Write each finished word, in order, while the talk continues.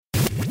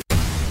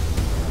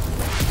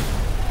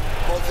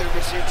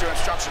received your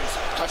instructions.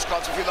 Touch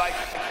gloves if you like.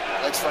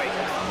 Let's fight.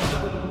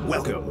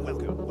 Welcome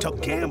to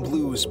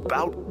Gamblu's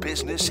Bout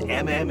Business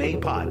MMA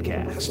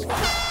podcast.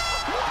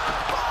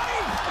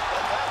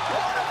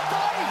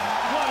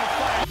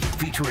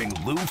 Featuring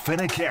Lou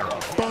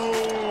Finicaro.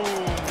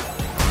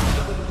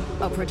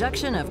 A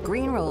production of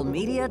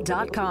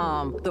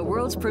GreenRollMedia.com, the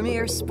world's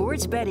premier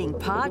sports betting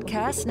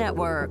podcast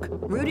network,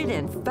 rooted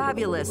in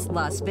fabulous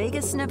Las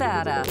Vegas,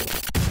 Nevada. 100%,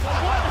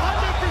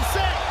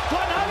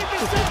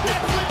 that's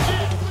legit.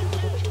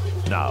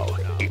 Now,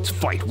 it's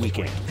fight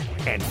weekend,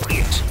 and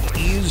it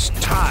is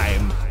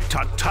time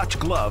to touch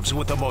gloves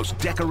with the most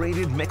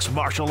decorated mixed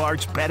martial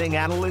arts betting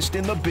analyst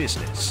in the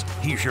business.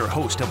 He's your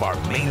host of our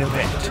main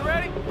event. You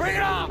ready? Bring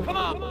it on, come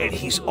on. And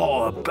he's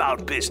all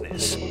about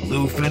business,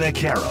 Lou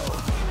Finicaro.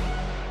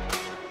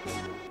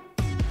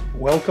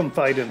 Welcome,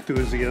 fight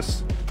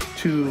enthusiasts,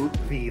 to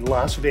the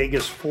Las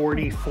Vegas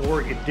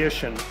 44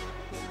 edition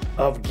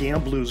of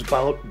Gamblu's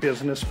Bout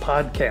Business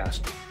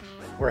podcast.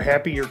 We're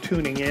happy you're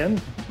tuning in.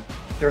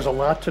 There's a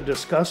lot to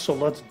discuss, so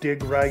let's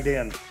dig right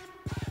in.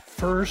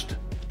 First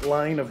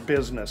line of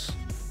business.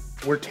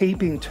 We're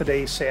taping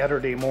today,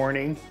 Saturday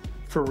morning,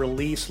 for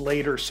release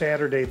later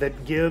Saturday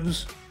that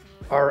gives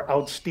our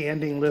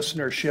outstanding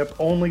listenership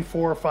only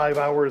 4 or 5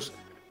 hours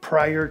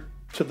prior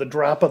to the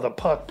drop of the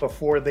puck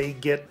before they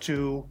get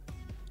to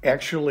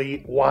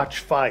actually watch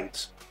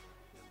fights.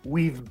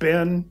 We've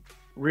been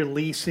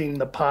releasing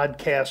the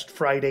podcast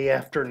Friday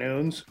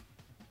afternoons.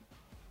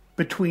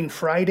 Between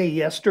Friday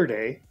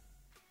yesterday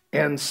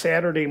and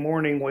Saturday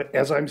morning,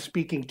 as I'm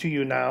speaking to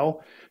you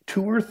now,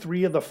 2 or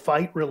 3 of the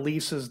fight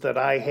releases that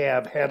I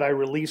have, had I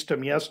released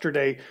them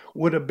yesterday,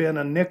 would have been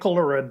a nickel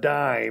or a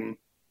dime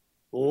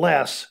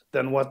less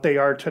than what they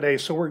are today.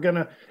 So we're going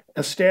to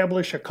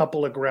establish a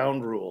couple of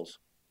ground rules.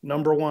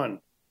 Number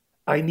one,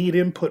 I need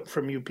input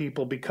from you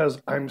people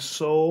because I'm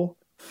so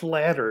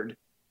flattered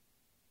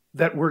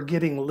that we're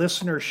getting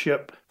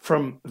listenership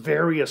from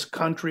various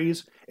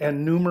countries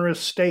and numerous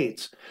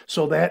states.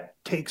 So that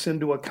takes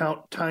into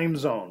account time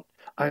zone.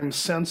 I'm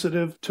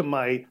sensitive to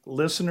my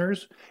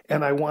listeners,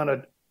 and I want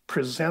to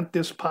present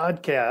this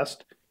podcast,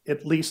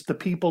 at least the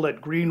people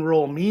at Green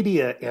Roll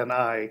Media and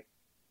I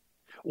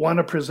want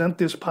to present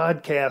this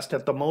podcast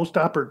at the most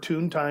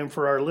opportune time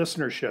for our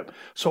listenership.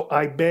 So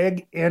I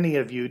beg any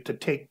of you to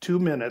take 2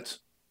 minutes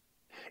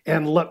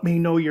and let me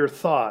know your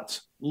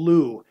thoughts.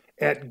 Lou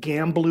at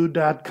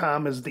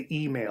Gamblu.com is the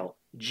email.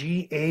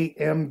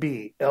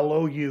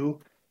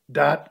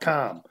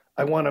 GAMBLOU.com.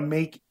 I want to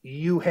make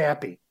you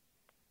happy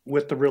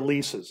with the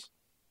releases.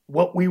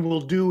 What we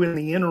will do in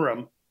the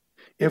interim,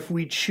 if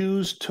we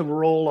choose to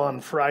roll on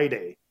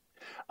Friday,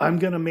 I'm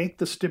going to make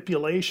the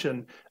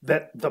stipulation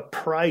that the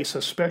price,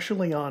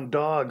 especially on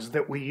dogs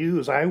that we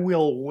use, I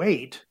will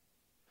wait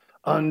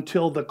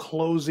until the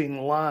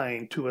closing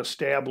line to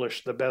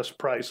establish the best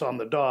price on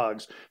the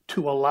dogs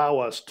to allow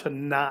us to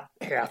not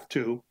have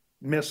to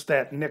miss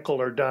that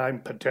nickel or dime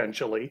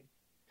potentially.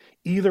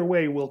 Either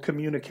way, we'll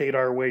communicate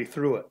our way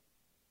through it.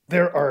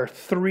 There are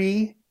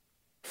 3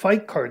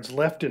 fight cards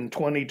left in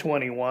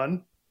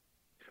 2021.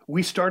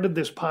 We started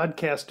this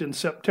podcast in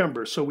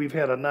September, so we've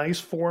had a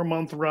nice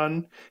 4-month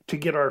run to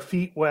get our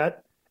feet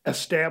wet,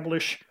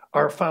 establish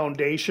our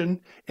foundation,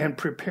 and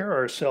prepare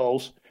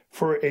ourselves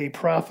for a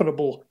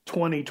profitable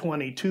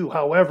 2022.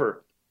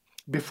 However,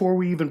 before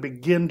we even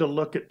begin to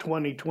look at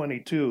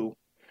 2022,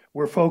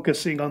 we're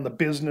focusing on the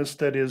business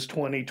that is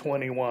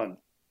 2021.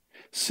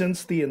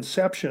 Since the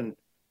inception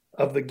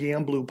of the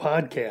Gamblu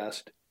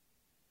podcast,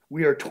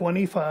 we are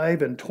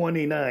 25 and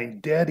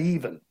 29, dead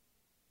even.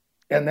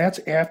 And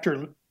that's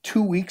after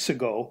 2 weeks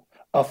ago,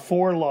 a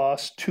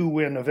 4-loss,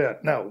 2-win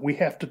event. Now, we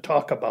have to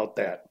talk about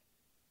that.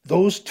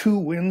 Those 2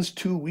 wins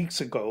 2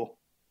 weeks ago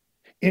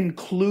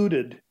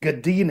included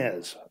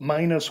Godinez,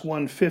 minus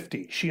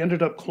 150. She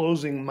ended up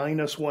closing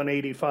minus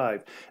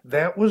 185.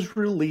 That was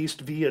released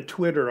via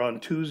Twitter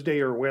on Tuesday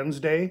or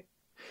Wednesday,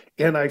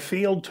 and I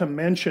failed to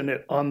mention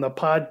it on the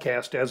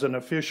podcast as an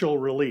official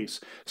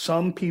release.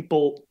 Some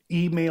people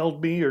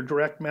emailed me or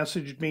direct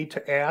messaged me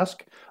to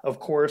ask. Of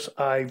course,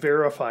 I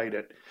verified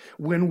it.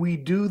 When we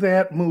do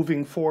that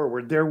moving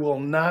forward, there will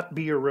not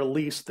be a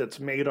release that's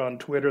made on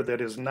Twitter that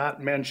is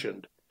not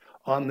mentioned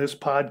on this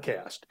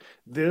podcast.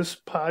 This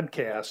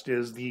podcast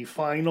is the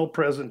final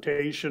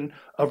presentation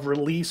of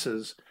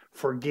releases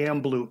for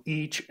Gamblu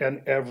each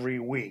and every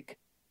week.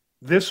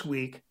 This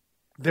week,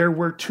 there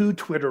were 2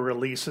 Twitter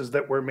releases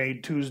that were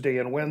made Tuesday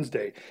and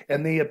Wednesday,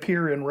 and they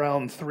appear in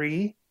round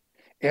 3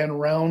 and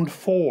round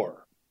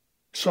 4.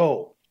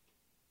 So,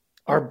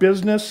 our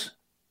business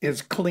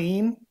is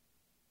clean.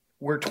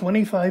 We're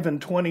 25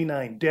 and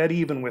 29, dead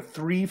even with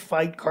 3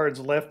 fight cards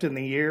left in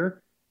the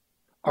year.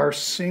 Our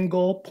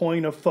single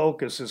point of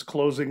focus is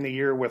closing the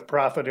year with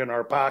profit in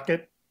our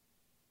pocket.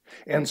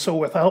 And so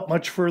without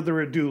much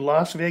further ado,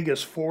 Las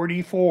Vegas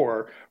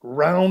 44,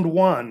 round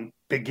 1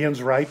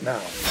 begins right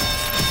now.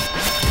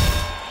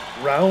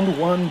 Round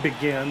 1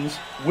 begins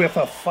with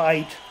a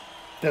fight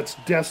that's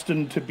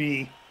destined to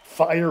be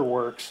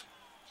fireworks.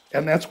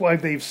 And that's why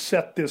they've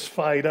set this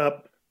fight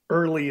up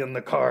early in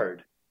the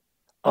card.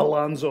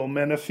 Alonzo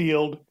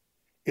Menafield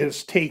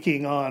is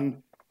taking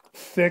on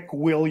Thick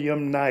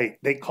William Knight.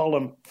 They call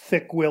him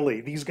Thick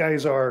Willie. These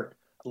guys are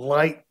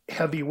light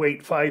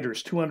heavyweight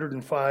fighters,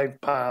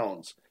 205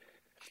 pounds.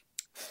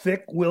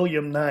 Thick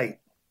William Knight,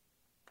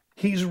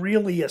 he's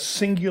really a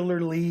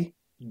singularly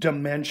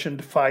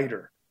dimensioned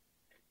fighter.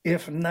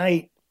 If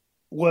Knight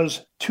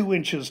was 2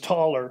 inches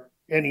taller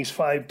and he's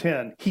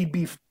 5'10", he'd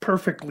be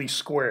perfectly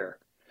square.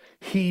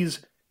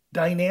 He's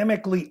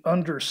dynamically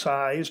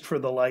undersized for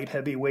the light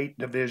heavyweight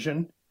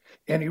division,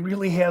 and he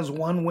really has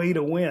one way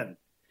to win.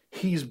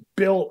 He's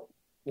built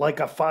like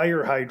a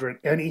fire hydrant,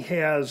 and he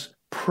has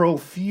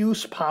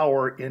profuse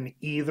power in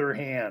either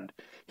hand.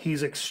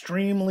 He's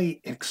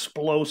extremely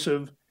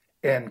explosive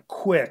and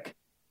quick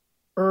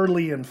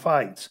early in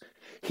fights.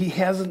 He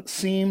hasn't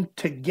seemed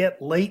to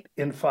get late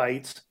in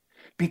fights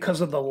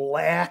because of the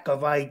lack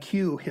of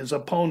IQ his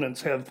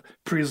opponents have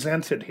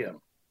presented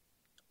him.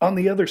 On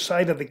the other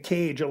side of the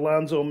cage,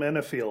 Alonzo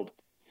Menafield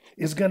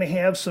is going to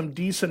have some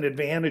decent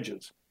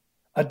advantages,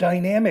 a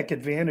dynamic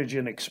advantage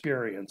in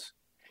experience.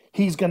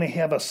 He's going to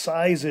have a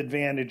size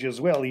advantage as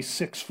well. He's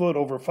 6 foot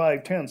over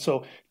 5'10",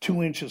 so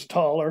 2 inches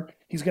taller.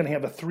 He's going to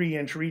have a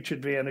 3-inch reach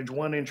advantage,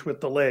 1 inch with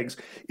the legs.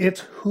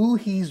 It's who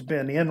he's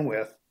been in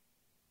with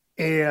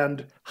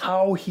and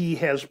how he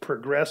has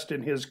progressed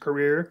in his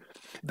career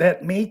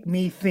that make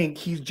me think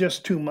he's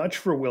just too much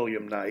for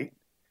William Knight.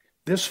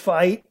 This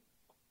fight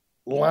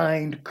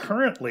lined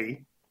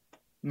currently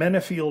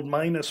Menafield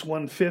minus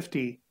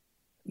 150,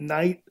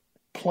 Knight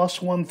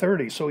plus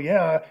 130. So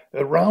yeah,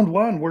 round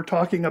one, we're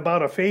talking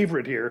about a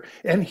favorite here.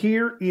 And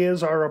here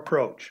is our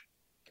approach.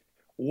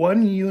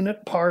 1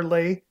 unit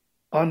parlay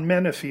on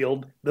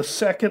Menafield. The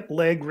second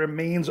leg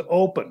remains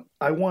open.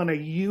 I want to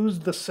use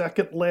the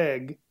second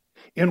leg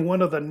in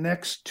one of the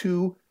next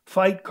 2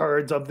 fight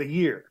cards of the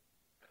year.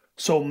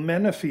 So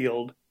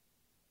Menafield,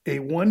 a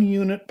 1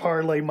 unit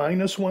parlay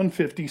minus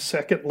 150,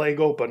 second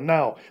leg open.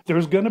 Now,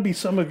 there's going to be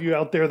some of you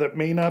out there that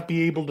may not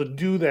be able to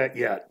do that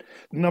yet.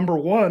 Number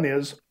one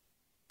is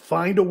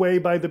find a way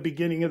by the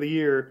beginning of the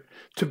year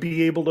to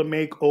be able to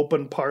make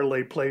open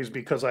parlay plays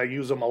because I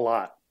use them a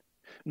lot.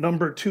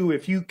 Number two,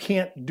 if you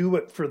can't do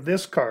it for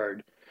this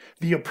card,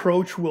 the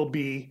approach will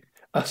be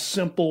a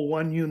simple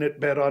 1 unit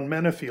bet on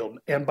Menafield.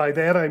 And by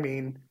that I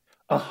mean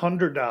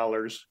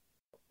 $100.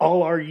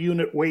 All our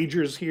unit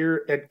wagers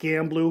here at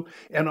Gamblu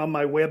and on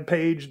my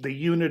webpage, the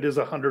unit is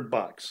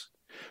 $100.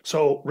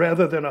 So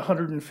rather than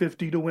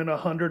 150 to win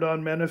 100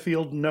 on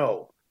Menafield,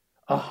 no.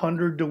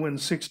 100 to win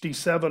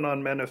 67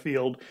 on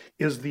Menafield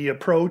is the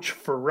approach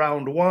for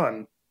round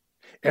one.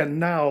 And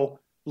now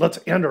let's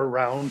enter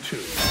round two.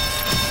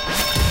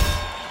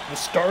 The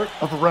start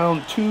of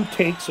round two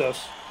takes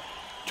us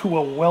to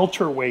a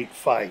welterweight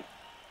fight.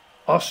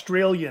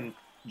 Australian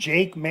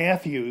Jake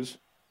Matthews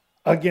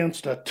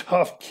against a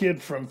tough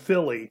kid from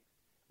Philly,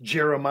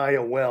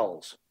 Jeremiah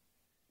Wells.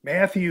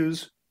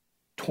 Matthews,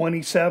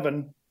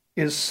 27,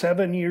 is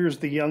 7 years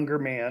the younger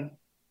man.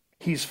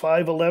 He's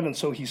 5'11",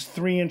 so he's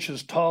 3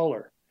 inches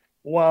taller.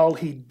 While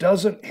he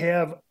doesn't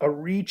have a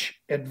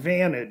reach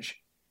advantage,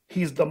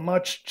 he's the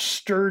much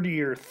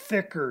sturdier,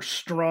 thicker,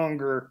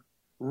 stronger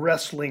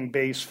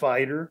wrestling-based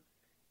fighter,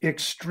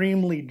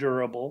 extremely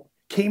durable,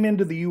 came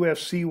into the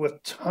UFC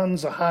with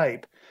tons of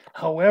hype.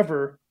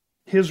 However,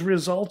 his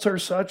results are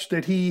such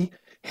that he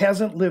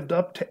hasn't lived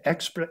up to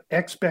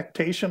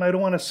expectation. I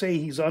don't want to say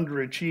he's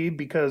underachieved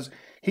because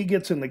he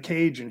gets in the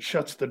cage and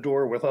shuts the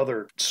door with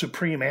other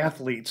supreme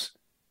athletes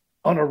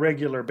on a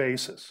regular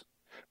basis.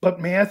 But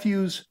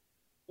Matthews,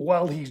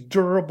 while he's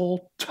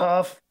durable,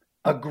 tough,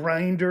 a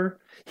grinder,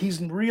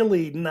 he's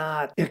really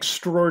not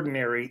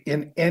extraordinary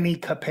in any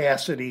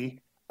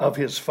capacity of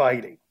his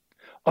fighting.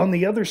 On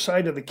the other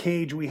side of the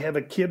cage, we have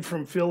a kid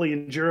from Philly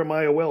and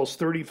Jeremiah Wells,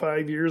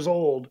 35 years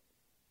old.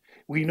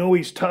 We know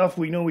he's tough.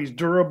 We know he's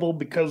durable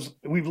because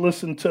we've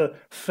listened to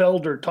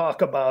Felder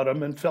talk about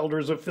him, and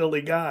Felder's a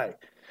Philly guy.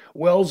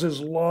 Wells is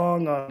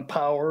long on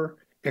power,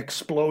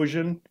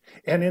 explosion,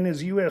 and in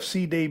his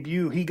UFC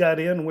debut, he got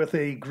in with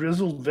a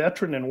grizzled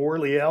veteran in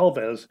Warley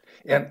Alves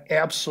and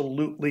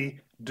absolutely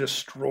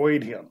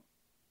destroyed him.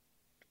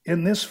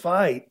 In this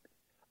fight,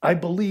 I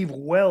believe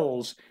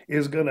Wells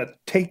is going to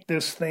take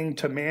this thing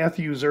to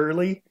Matthews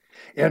early,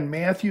 and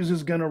Matthews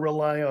is going to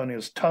rely on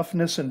his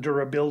toughness and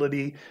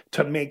durability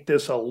to make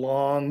this a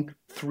long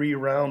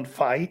 3-round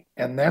fight,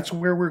 and that's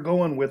where we're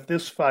going with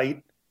this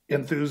fight,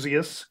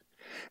 enthusiasts.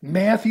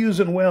 Matthews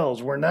and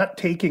Wells, we're not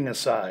taking a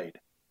side.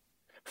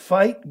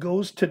 Fight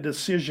goes to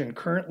decision,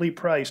 currently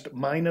priced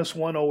minus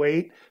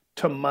 108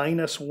 to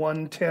minus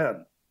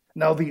 110.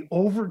 Now the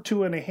over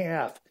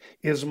 2.5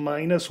 is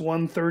minus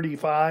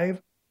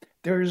 135.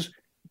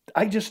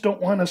 I just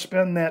don't want to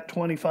spend that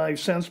 25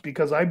 cents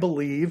because I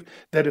believe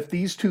that if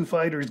these two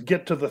fighters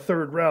get to the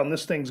third round,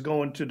 this thing's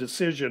going to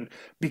decision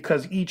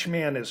because each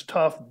man is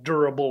tough,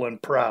 durable, and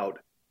proud.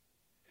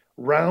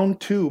 Round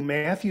two,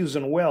 Matthews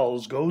and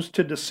Wells goes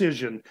to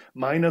decision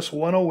minus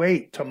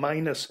 108 to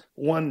minus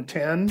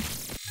 110.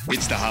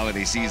 It's the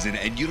holiday season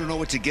and you don't know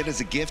what to get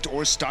as a gift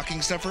or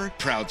stocking stuffer?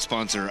 Proud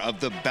sponsor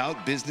of the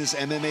Bout Business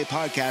MMA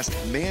podcast,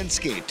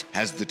 Manscaped,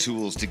 has the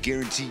tools to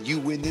guarantee you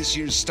win this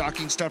year's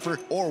stocking stuffer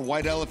or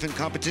white elephant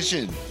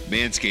competition.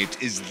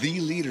 Manscaped is the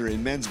leader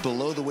in men's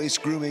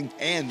below-the-waist grooming,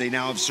 and they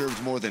now have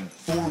served more than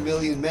 4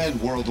 million men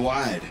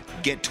worldwide.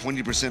 Get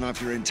 20% off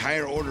your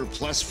entire order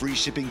plus free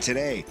shipping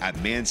today at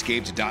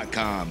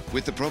manscaped.com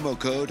with the promo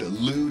code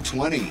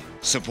LOU20.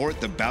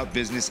 Support the Bout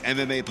Business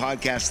MMA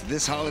podcast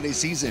this holiday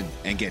season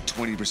and get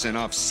 20%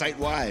 off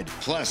site-wide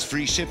plus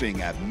free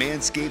shipping at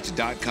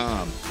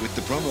manscaped.com with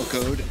the promo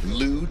code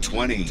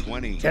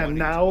LOU20. And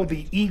now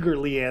the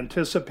eagerly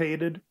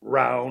anticipated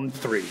round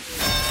 3.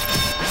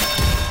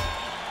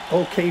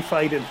 Okay,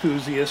 fight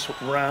enthusiasts,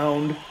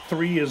 round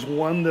 3 is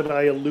one that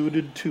I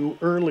alluded to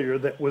earlier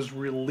that was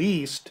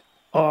released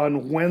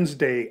on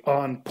Wednesday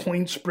on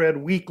Point Spread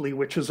Weekly,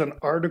 which is an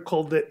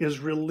article that is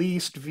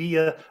released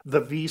via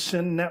the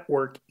VSiN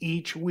network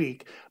each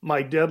week.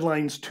 My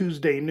deadline's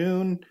Tuesday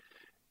noon.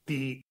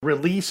 The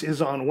release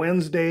is on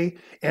Wednesday,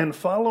 and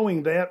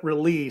following that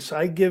release,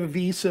 I give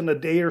VSiN a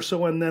day or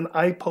so, and then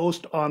I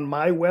post on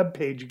my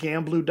webpage,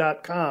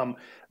 gamblu.com,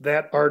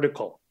 that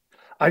article.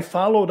 I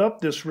followed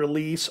up this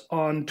release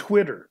on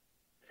Twitter.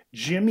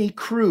 Jimmy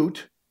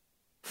Crute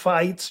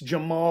fights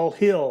Jamal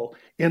Hill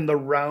in the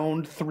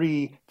round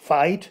 3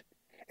 fight.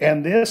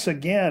 And this,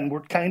 again,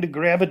 we're kind of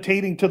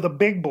gravitating to the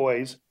big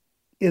boys,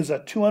 is a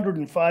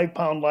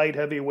 205-pound light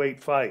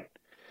heavyweight fight.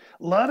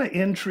 A lot of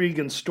intrigue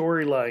and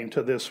storyline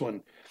to this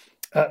one.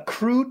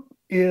 Crute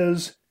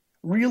is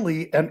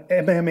really an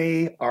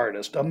MMA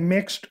artist, a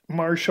mixed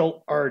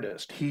martial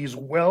artist. He's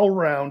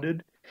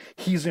well-rounded.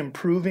 He's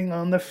improving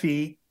on the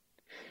feet.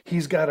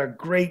 He's got a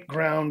great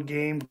ground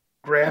game,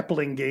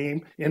 grappling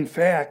game. In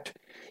fact,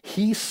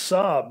 he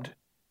subbed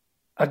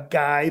a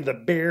guy, the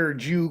Bear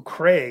Jew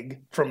Craig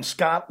from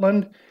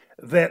Scotland,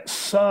 that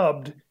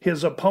subbed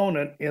his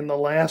opponent in the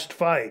last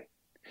fight.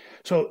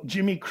 So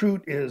Jimmy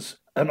Crute is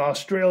an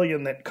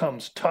Australian that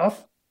comes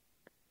tough,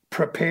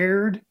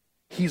 prepared.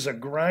 He's a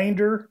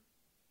grinder.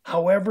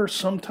 However,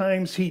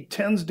 sometimes he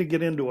tends to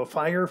get into a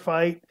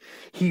firefight.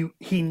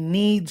 He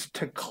needs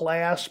to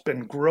clasp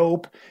and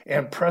grope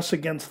and press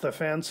against the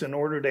fence in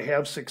order to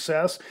have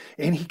success,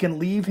 and he can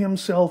leave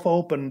himself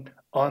open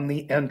on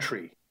the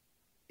entry.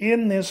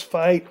 In this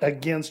fight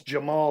against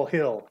Jamal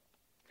Hill,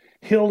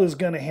 Hill is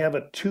going to have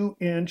a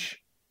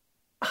 2-inch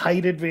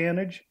height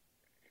advantage,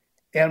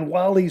 and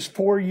while he's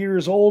 4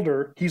 years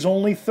older, he's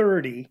only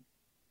 30.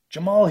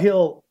 Jamal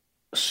Hill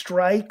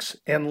strikes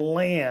and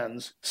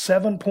lands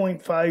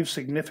 7.5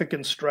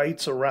 significant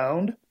strikes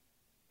around,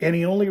 and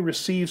he only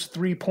receives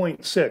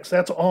 3.6.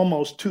 That's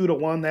almost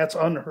 2-to-1. That's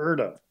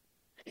unheard of.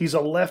 He's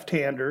a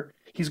left-hander.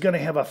 He's going to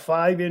have a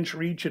 5-inch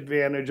reach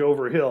advantage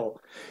over Hill.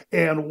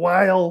 And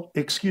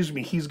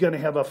he's going to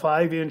have a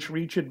 5-inch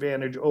reach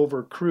advantage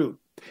over Crute.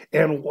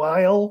 And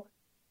while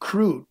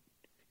Crute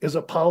is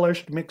a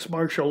polished mixed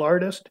martial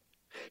artist,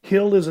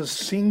 Hill is a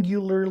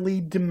singularly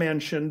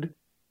dimensioned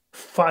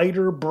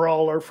fighter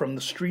brawler from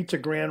the streets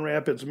of Grand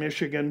Rapids,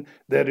 Michigan,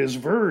 that is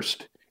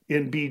versed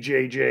in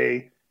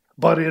BJJ,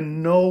 but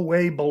in no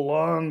way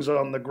belongs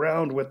on the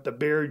ground with the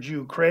Bear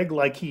Jew Craig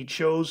like he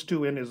chose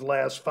to in his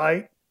last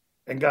fight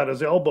and got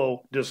his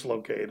elbow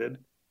dislocated.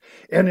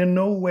 And in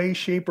no way,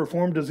 shape, or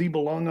form does he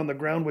belong on the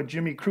ground with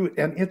Jimmy Crute.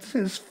 And it's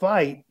his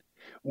fight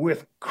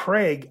with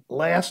Craig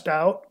last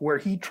out, where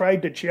he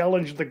tried to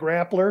challenge the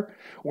grappler,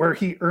 where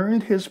he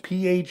earned his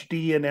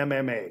PhD in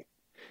MMA.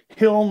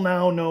 Hill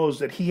now knows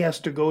that he has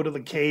to go to the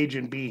cage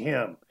and be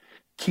him.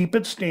 Keep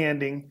it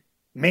standing,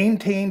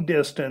 maintain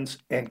distance,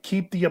 and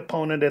keep the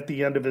opponent at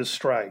the end of his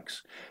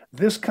strikes.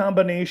 This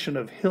combination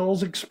of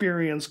Hill's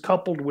experience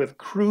coupled with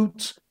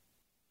Crute's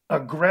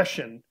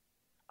aggression,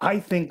 I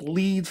think,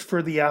 leads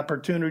for the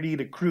opportunity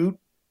to Crute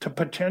to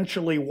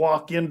potentially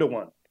walk into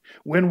one.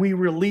 When we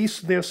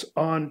released this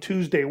on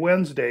Tuesday,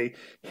 Wednesday,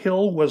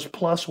 Hill was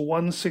plus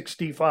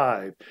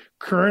 165.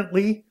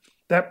 Currently,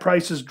 that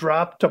price has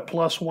dropped to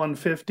plus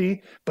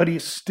 150, but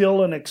he's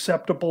still an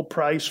acceptable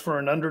price for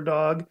an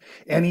underdog,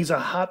 and he's a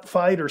hot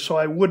fighter, so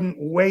I wouldn't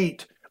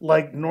wait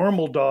like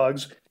normal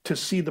dogs to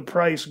see the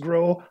price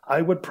grow.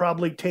 I would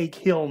probably take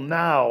Hill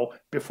now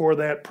before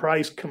that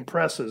price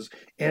compresses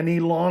any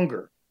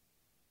longer.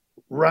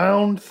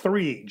 Round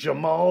 3,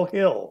 Jamal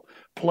Hill,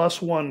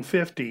 plus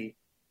 150.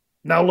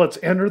 Now let's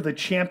enter the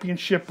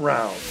championship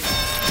round.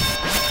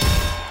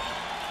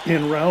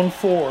 In round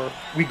 4,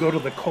 we go to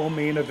the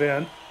co-main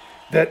event.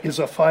 That is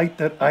a fight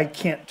that I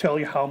can't tell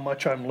you how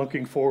much I'm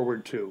looking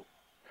forward to.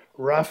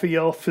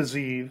 Rafael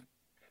Fiziev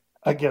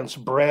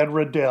against Brad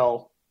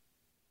Riddell,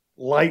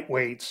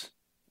 lightweights,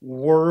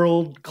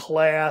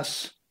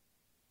 world-class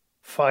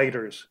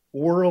fighters,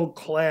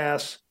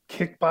 world-class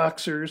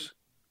kickboxers.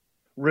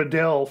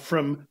 Riddell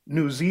from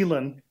New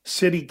Zealand,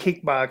 City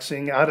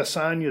Kickboxing,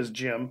 Adesanya's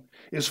gym,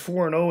 is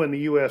 4-0 in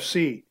the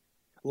UFC.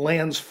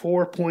 Lands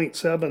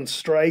 4.7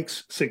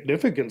 strikes,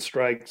 significant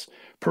strikes,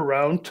 per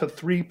round to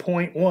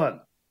 3.1.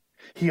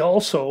 He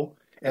also,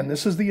 and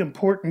this is the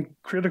important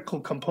critical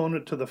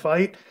component to the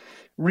fight,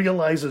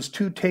 realizes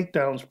 2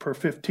 takedowns per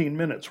 15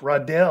 minutes.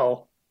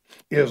 Riddell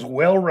is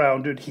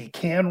well-rounded. He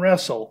can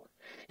wrestle.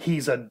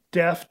 He's a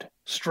deft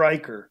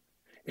striker.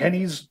 And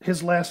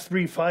his last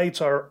 3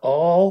 fights are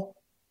all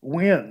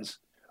wins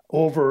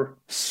over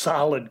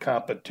solid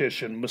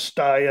competition.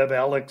 Mustayev,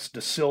 Alex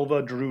De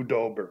Silva, Drew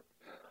Dober.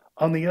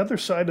 On the other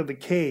side of the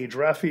cage,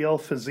 Rafael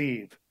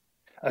Fiziev,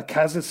 a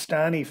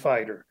Kazakhstani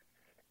fighter,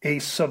 a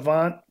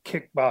savant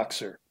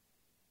kickboxer,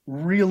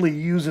 really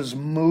uses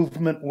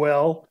movement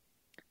well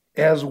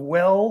as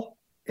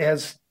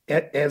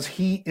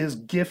he is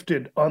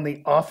gifted on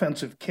the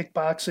offensive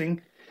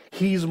kickboxing.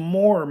 He's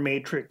more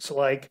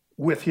Matrix-like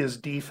with his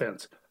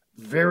defense.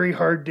 Very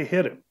hard to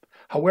hit him.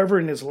 However,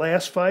 in his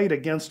last fight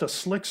against a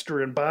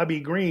slickster in Bobby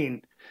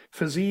Green,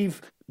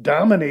 Fiziev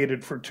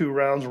dominated for 2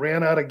 rounds,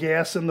 ran out of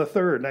gas in the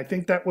third, and I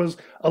think that was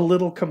a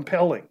little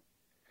compelling.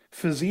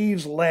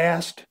 Fiziev's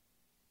last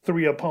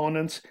 3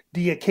 opponents,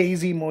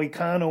 Diakaze,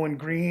 Moicano, and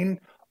Green,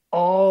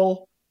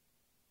 all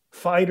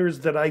fighters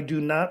that I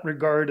do not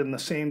regard in the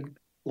same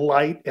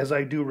light as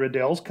I do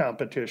Riddell's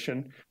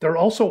competition. They're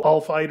also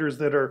all fighters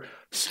that are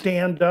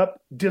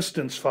stand-up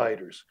distance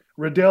fighters.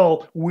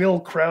 Riddell will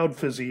crowd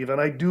Fiziev,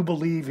 and I do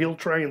believe he'll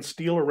try and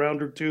steal a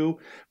round or 2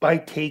 by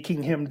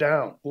taking him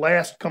down.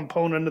 Last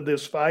component of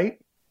this fight,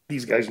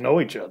 these guys know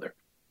each other.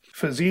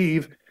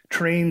 Fiziev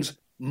trains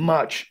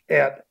much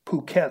at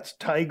Phuket's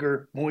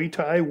Tiger Muay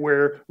Thai,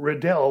 where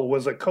Riddell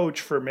was a coach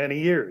for many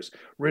years.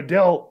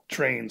 Riddell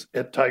trains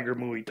at Tiger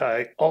Muay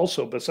Thai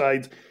also,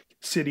 besides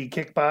City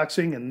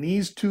Kickboxing, and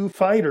these 2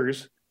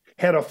 fighters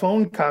had a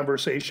phone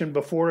conversation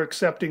before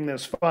accepting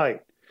this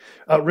fight.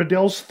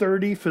 Riddell's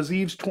 30,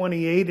 Fiziev's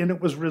 28, and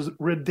it was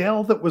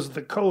Riddell that was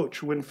the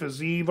coach when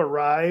Fiziev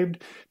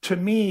arrived. To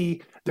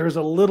me, there's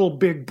a little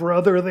big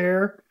brother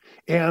there,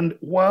 and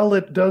while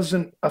it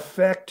doesn't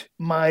affect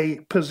my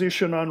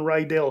position on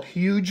Riddell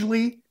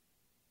hugely,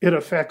 it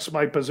affects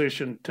my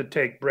position to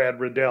take Brad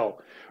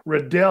Riddell.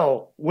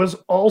 Riddell was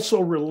also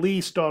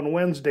released on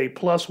Wednesday,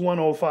 plus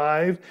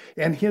 105,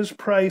 and his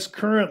price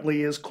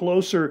currently is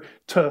closer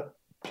to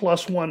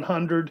plus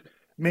 100,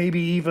 maybe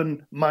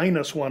even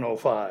minus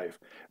 105.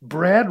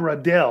 Brad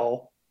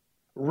Riddell,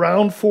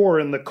 round 4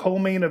 in the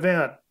co-main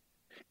event,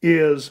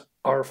 is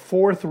our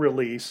 4th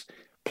release,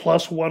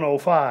 plus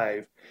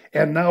 105,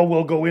 and now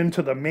we'll go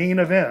into the main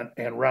event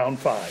and round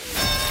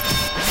 5.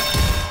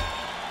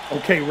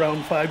 Okay,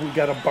 round 5, we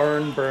got a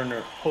barn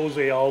burner.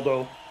 Jose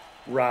Aldo,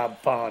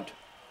 Rob Font.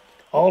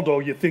 Aldo,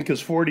 you think, is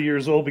 40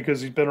 years old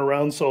because he's been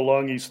around so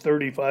long. He's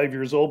 35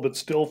 years old, but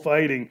still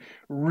fighting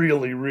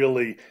really,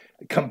 really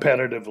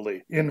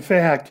competitively. In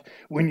fact,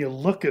 when you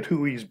look at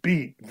who he's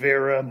beat,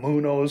 Vera,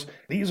 Munoz,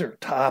 these are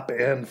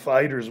top-end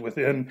fighters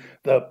within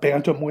the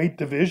bantamweight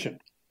division.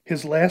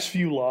 His last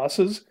few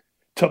losses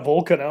to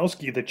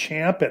Volkanovski, the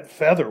champ at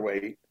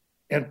featherweight,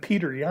 and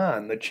Peter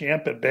Yan, the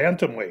champ at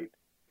bantamweight.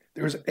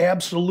 There's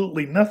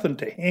absolutely nothing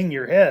to hang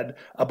your head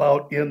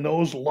about in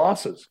those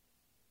losses.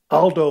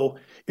 Aldo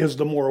is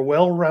the more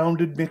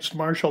well-rounded mixed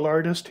martial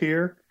artist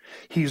here.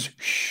 He's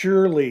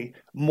surely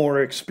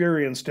more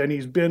experienced, and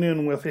he's been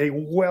in with a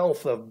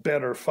wealth of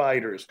better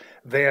fighters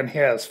than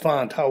has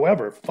Font.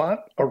 However,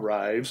 Font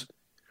arrives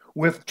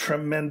with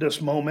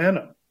tremendous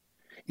momentum.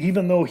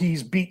 Even though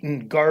he's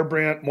beaten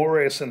Garbrandt,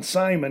 Moraes, and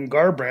Simon,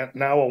 Garbrandt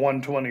now a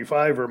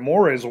 125er,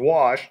 Moraes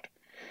washed,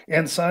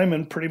 and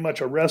Simon pretty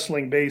much a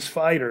wrestling-based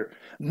fighter.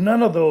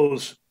 None of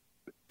those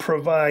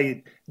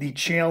provide the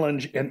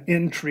challenge and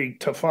intrigue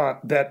to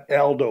Font that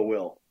Aldo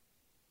will.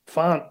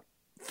 Font,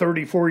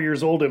 34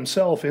 years old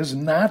himself, is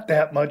not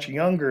that much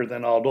younger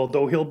than Aldo,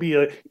 though he'll be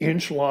an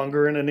inch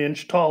longer and an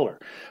inch taller.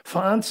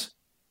 Font's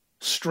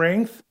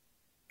strength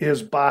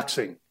is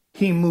boxing.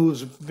 He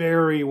moves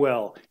very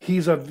well.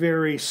 He's a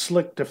very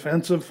slick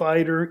defensive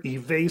fighter,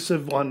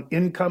 evasive on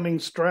incoming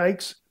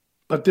strikes.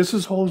 But this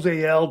is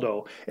Jose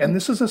Aldo, and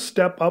this is a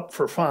step up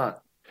for Font.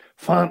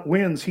 Font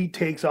wins, he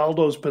takes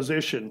Aldo's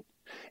position,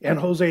 and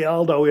Jose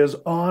Aldo is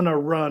on a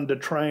run to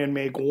try and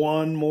make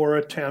one more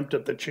attempt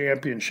at the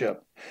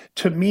championship.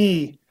 To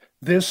me,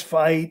 this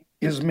fight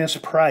is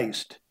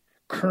mispriced.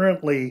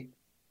 Currently,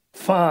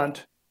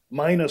 Font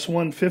minus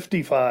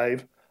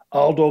 155,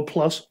 Aldo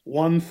plus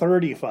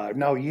 135.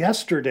 Now,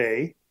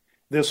 yesterday,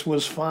 this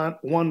was Font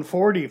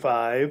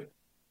 145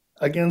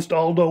 against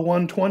Aldo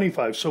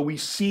 125. So we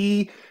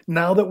see,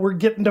 now that we're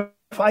getting to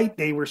fight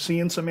day, we're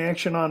seeing some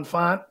action on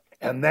Font,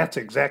 and that's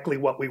exactly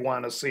what we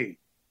want to see.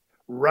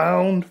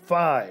 Round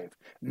 5,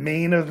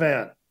 main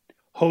event,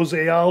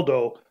 Jose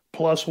Aldo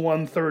plus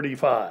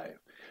 135.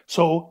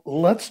 So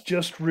let's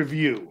just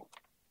review.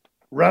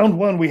 Round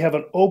 1, we have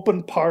an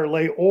open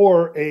parlay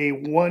or a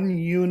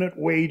 1-unit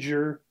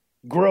wager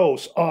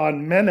gross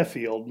on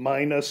Menefield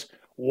minus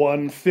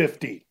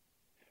 150.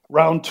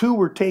 Round 2,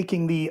 we're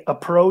taking the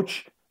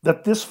approach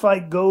that this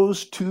fight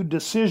goes to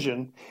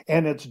decision,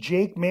 and it's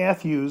Jake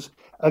Matthews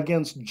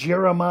against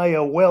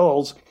Jeremiah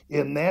Wells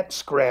in that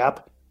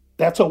scrap.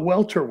 That's a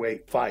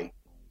welterweight fight.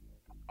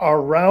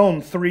 Our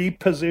round 3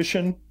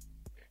 position,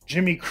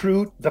 Jimmy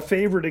Crute, the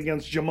favorite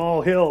against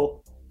Jamal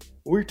Hill,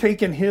 We're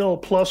taking Hill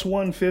plus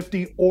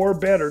 150 or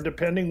better,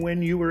 depending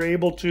when you were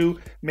able to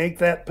make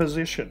that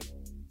position.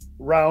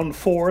 Round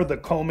 4, the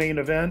co-main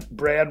event,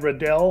 Brad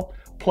Riddell,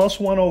 plus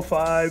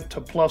 105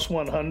 to plus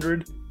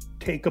 100.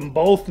 Take them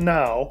both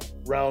now,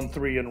 round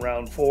 3 and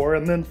round 4.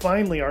 And then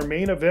finally, our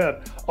main event,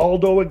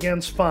 Aldo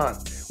against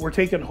Font. We're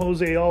taking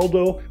Jose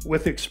Aldo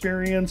with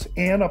experience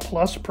and a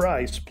plus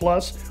price,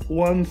 plus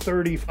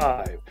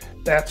 135.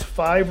 That's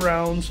 5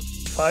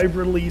 rounds, 5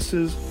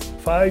 releases,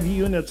 5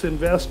 units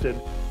invested.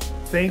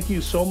 Thank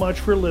you so much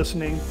for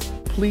listening.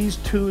 Please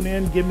tune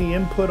in, give me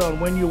input on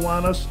when you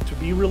want us to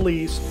be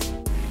released,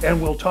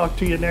 and we'll talk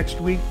to you next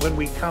week when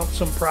we count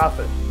some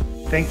profit.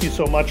 Thank you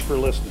so much for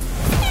listening.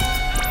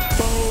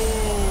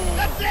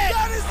 That's it!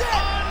 That is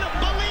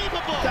it!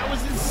 Unbelievable! That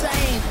was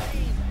insane!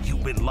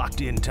 You've been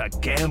locked into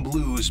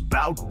Gamblu's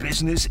Bout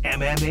Business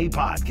MMA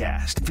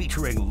podcast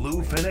featuring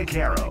Lou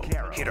Finicaro.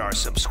 Hit our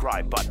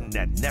subscribe button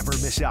and never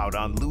miss out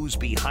on Lou's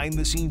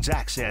behind-the-scenes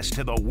access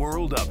to the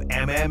world of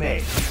MMA.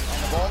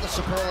 Of all the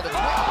superlative.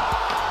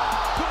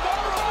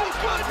 Tomorrow's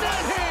good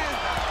net hand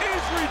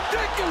is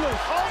ridiculous!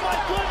 Oh my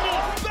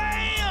goodness!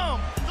 Bam!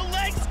 The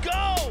legs go!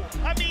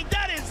 I mean,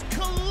 that is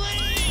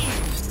clean!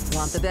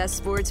 Want the best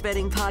sports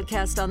betting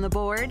podcast on the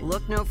board?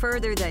 Look no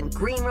further than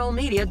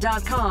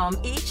greenrollmedia.com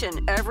each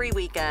and every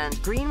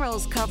weekend.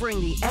 Greenroll's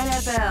covering the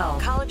NFL,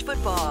 college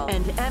football,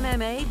 and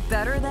MMA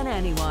better than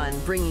anyone,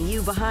 bringing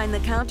you behind the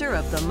counter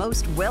of the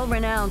most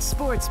well-renowned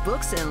sports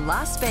books in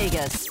Las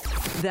Vegas.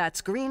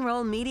 That's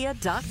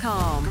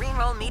greenrollmedia.com.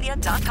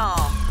 Greenrollmedia.com,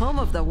 home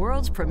of the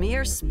world's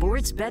premier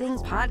sports betting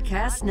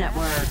podcast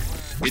network.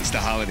 It's the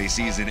holiday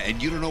season,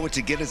 and you don't know what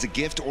to get as a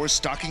gift or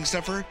stocking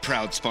stuffer?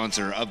 Proud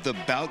sponsor of the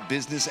Bout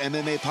Business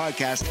MMA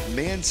podcast,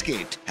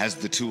 Manscaped, has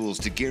the tools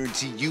to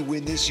guarantee you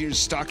win this year's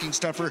stocking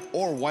stuffer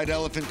or white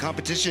elephant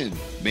competition.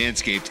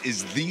 Manscaped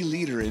is the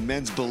leader in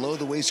men's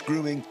below-the-waist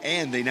grooming,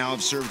 and they now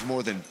have served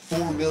more than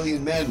 4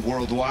 million men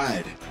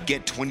worldwide.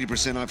 Get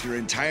 20% off your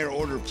entire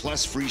order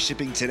plus free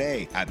shipping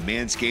today at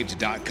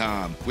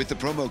manscaped.com with the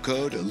promo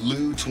code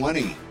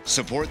LOU20.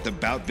 Support the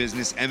Bout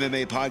Business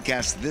MMA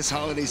podcast this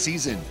holiday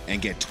season and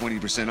get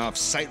 20% off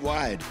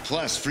site-wide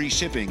plus free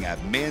shipping at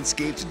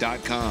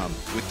manscaped.com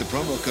with the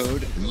promo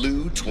code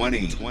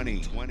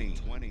LOU20.